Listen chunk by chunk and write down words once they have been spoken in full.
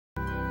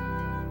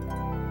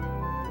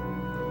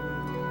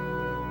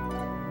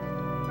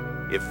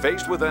If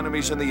faced with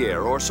enemies in the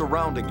air or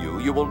surrounding you,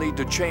 you will need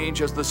to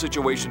change as the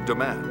situation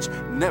demands.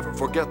 Never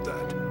forget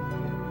that.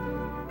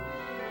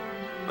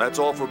 That's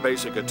all for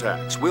basic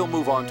attacks. We'll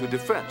move on to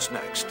defense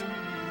next.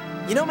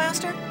 You know,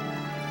 Master?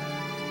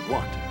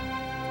 What?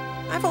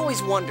 I've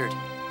always wondered,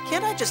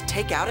 can't I just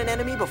take out an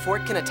enemy before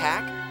it can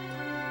attack?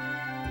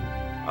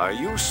 Are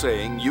you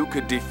saying you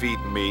could defeat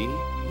me,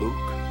 Luke?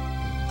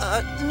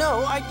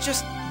 No, I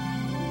just...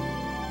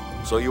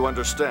 So you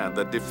understand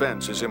that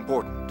defense is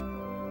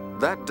important.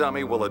 That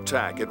dummy will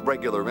attack at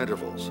regular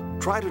intervals.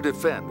 Try to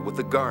defend with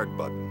the guard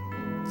button.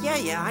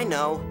 Yeah, I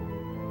know.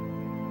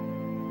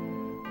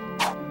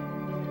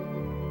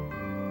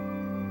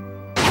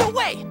 No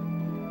way!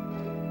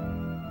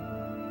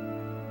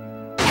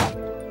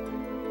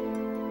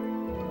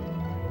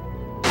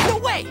 No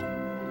way!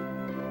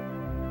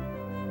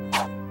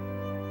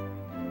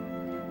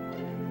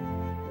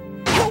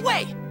 No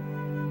way!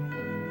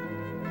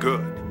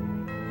 Good.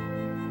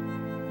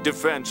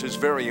 Defense is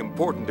very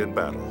important in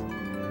battle.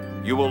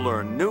 You will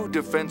learn new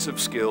defensive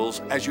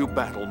skills as you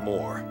battle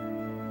more.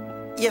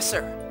 Yes,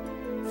 sir.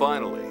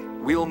 Finally,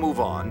 we'll move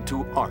on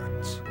to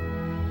arts.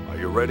 Are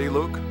you ready,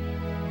 Luke?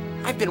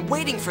 I've been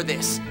waiting for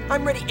this.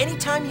 I'm ready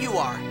anytime you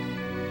are.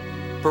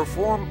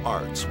 Perform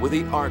arts with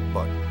the art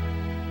button.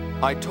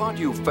 I taught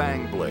you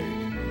Fang Blade.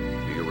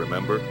 Do you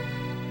remember?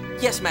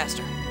 Yes,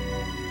 Master.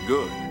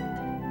 Good.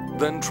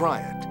 Then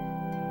try it.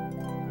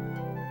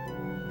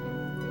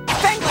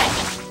 Fang Blade!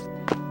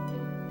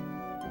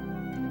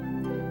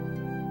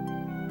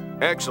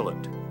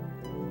 Excellent.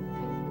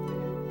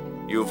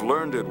 You've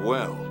learned it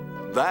well.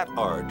 That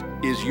art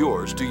is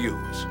yours to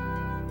use.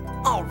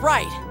 All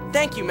right.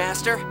 Thank you,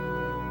 Master.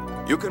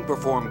 You can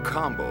perform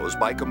combos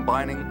by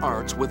combining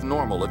arts with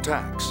normal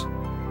attacks.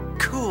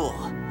 Cool.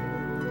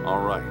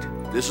 All right,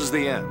 this is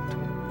the end.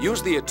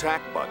 Use the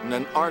attack button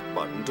and art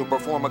button to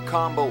perform a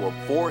combo of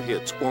 4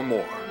 hits or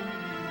more.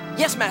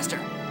 Yes, Master.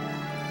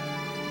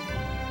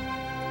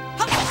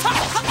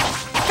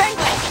 Fang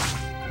Blade!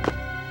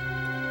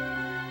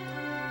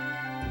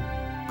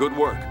 Good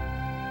work.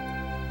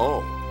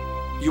 Oh,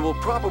 you will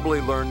probably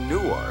learn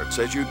new arts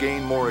as you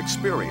gain more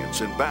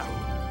experience in battle.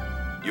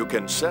 You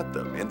can set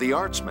them in the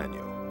arts menu.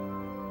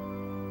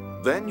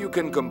 Then you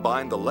can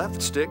combine the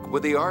left stick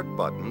with the art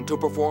button to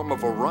perform a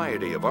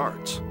variety of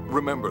arts.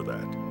 Remember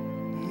that.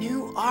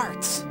 New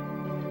arts.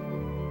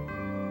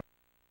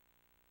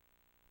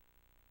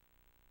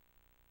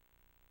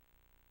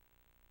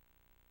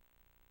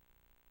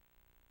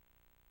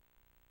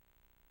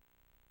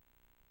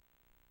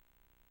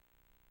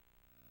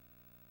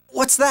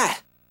 What's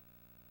that?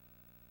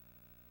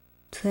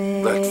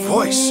 That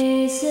voice!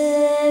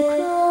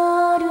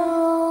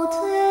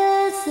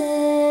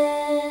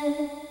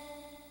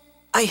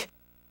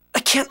 I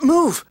can't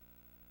move!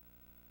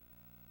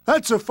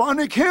 That's a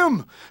phonic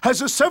hymn!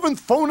 Has a 7th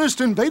phonist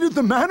invaded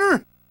the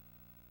manor?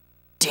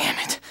 Damn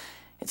it.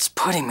 It's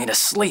putting me to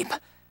sleep.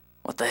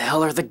 What the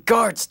hell are the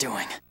guards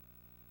doing?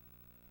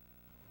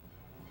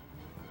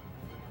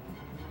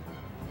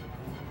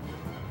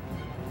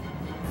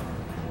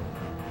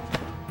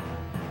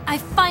 I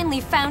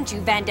finally found you,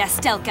 Van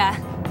Dastelka.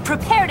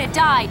 Prepare to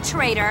die,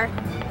 traitor!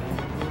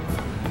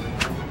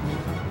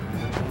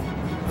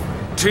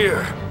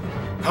 Tyr,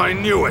 I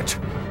knew it!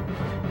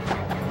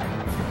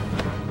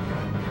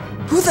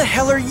 Who the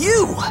hell are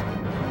you?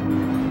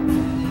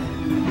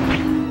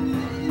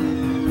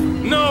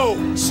 No!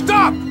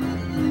 Stop!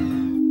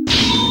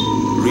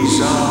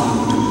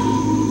 Resound.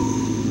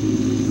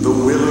 The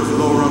will of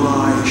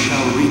Lorelei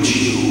shall reach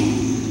you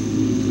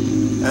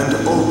and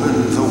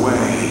open the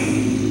way.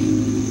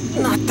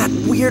 Not that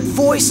weird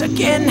voice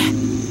again.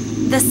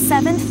 The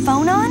 7th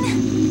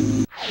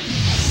phonon?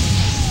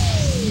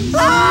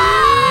 Ah!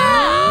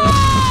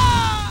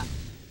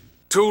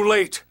 Too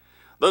late.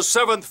 The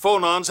 7th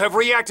phonons have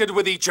reacted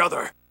with each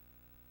other.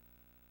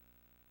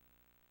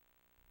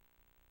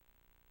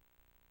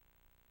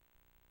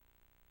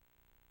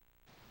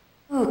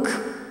 Luke,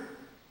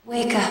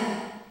 wake up.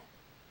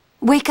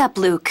 Wake up,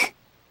 Luke.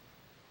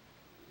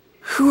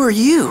 Who are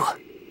you?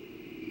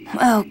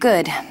 Oh,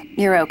 good.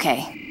 You're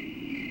okay.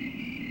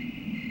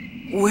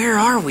 Where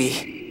are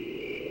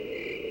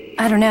we?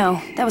 I don't know.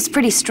 That was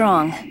pretty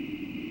strong.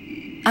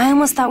 I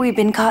almost thought we'd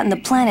been caught in the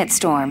planet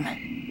storm.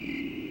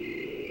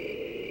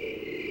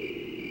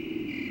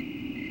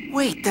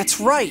 Wait, that's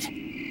right.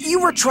 You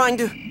were trying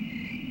to...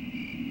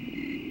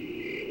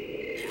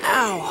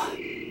 Ow.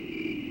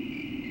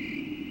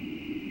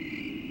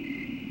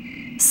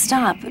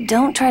 Stop.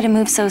 Don't try to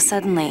move so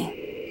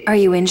suddenly. Are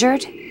you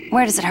injured?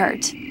 Where does it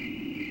hurt?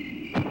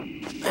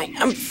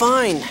 I'm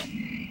fine.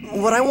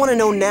 What I want to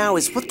know now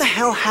is what the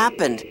hell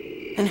happened?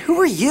 And who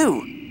are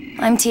you?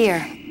 I'm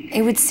Tyr.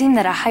 It would seem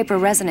that a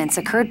hyper-resonance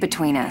occurred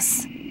between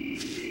us.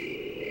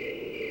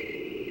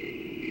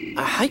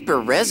 A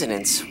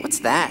hyper-resonance? What's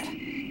that?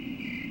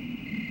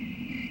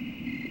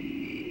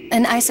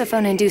 An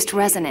isophone-induced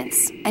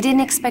resonance. I didn't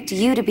expect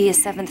you to be a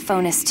 7th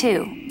phonus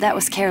too. That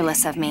was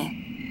careless of me.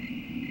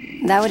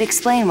 That would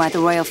explain why the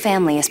royal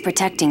family is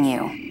protecting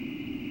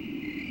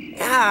you.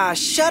 Ah,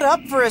 shut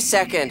up for a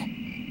second.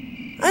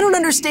 I don't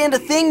understand a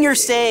thing you're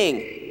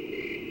saying.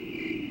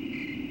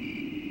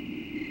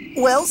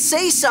 Well,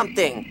 say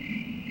something.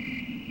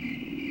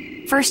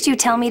 First you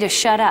tell me to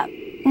shut up.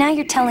 Now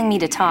you're telling me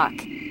to talk.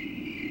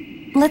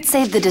 Let's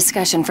save the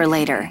discussion for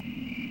later.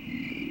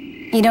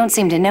 You don't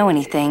seem to know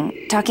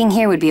anything. Talking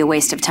here would be a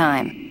waste of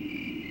time.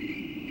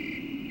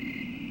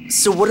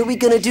 So what are we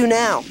gonna do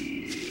now?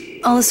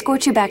 I'll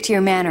escort you back to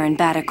your manor in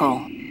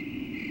Batikal.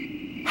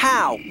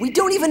 How? We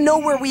don't even know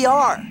where we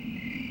are.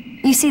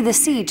 You see the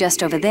sea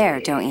just over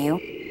there, don't you?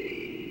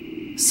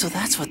 So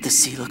that's what the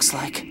sea looks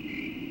like.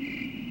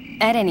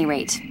 At any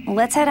rate,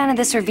 let's head out of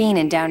this ravine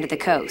and down to the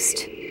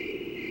coast.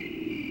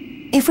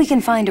 If we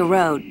can find a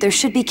road, there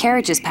should be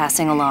carriages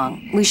passing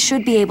along. We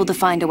should be able to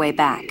find a way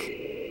back.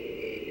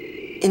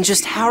 And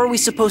just how are we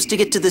supposed to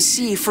get to the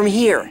sea from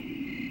here?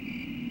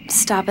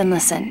 Stop and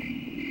listen.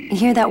 You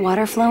hear that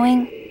water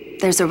flowing?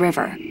 There's a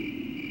river.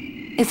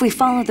 If we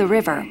follow the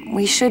river,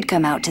 we should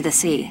come out to the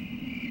sea.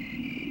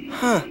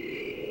 Huh.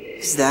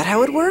 Is that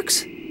how it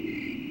works?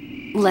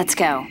 Let's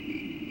go.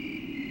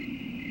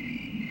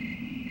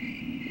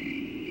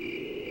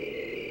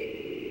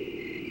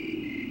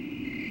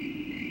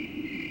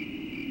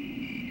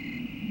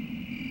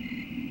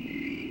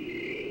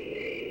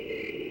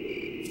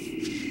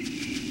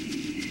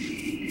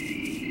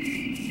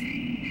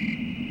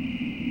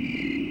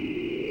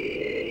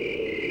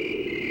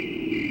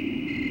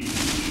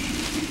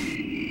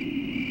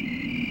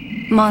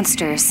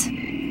 Monsters.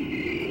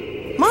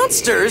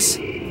 Monsters?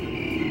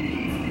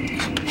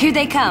 Here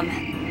they come.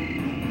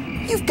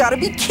 You've got to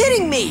be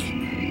kidding me!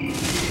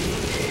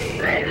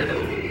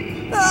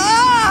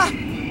 Ah!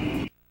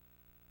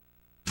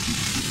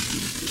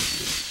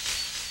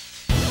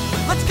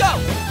 Let's go!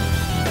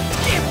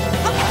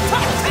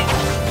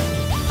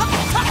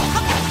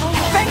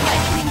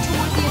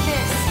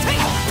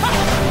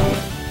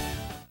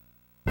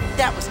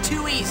 That was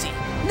too easy.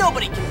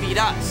 Nobody can beat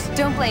us.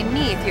 Don't blame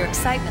me if your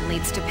excitement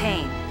leads to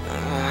pain.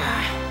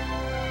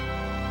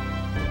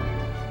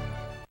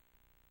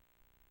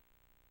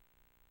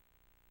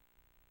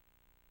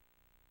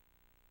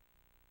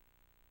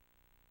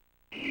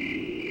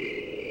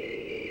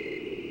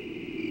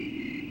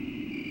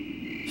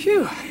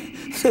 Phew.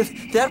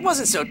 That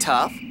wasn't so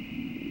tough.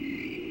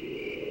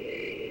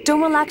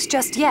 Don't relax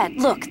just yet.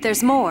 Look,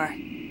 there's more.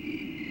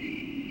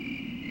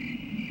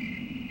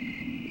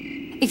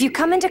 If you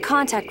come into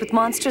contact with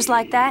monsters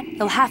like that,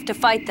 you'll have to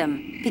fight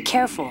them. Be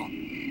careful.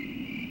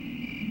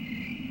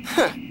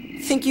 Huh.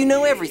 Think you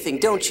know everything,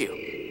 don't you?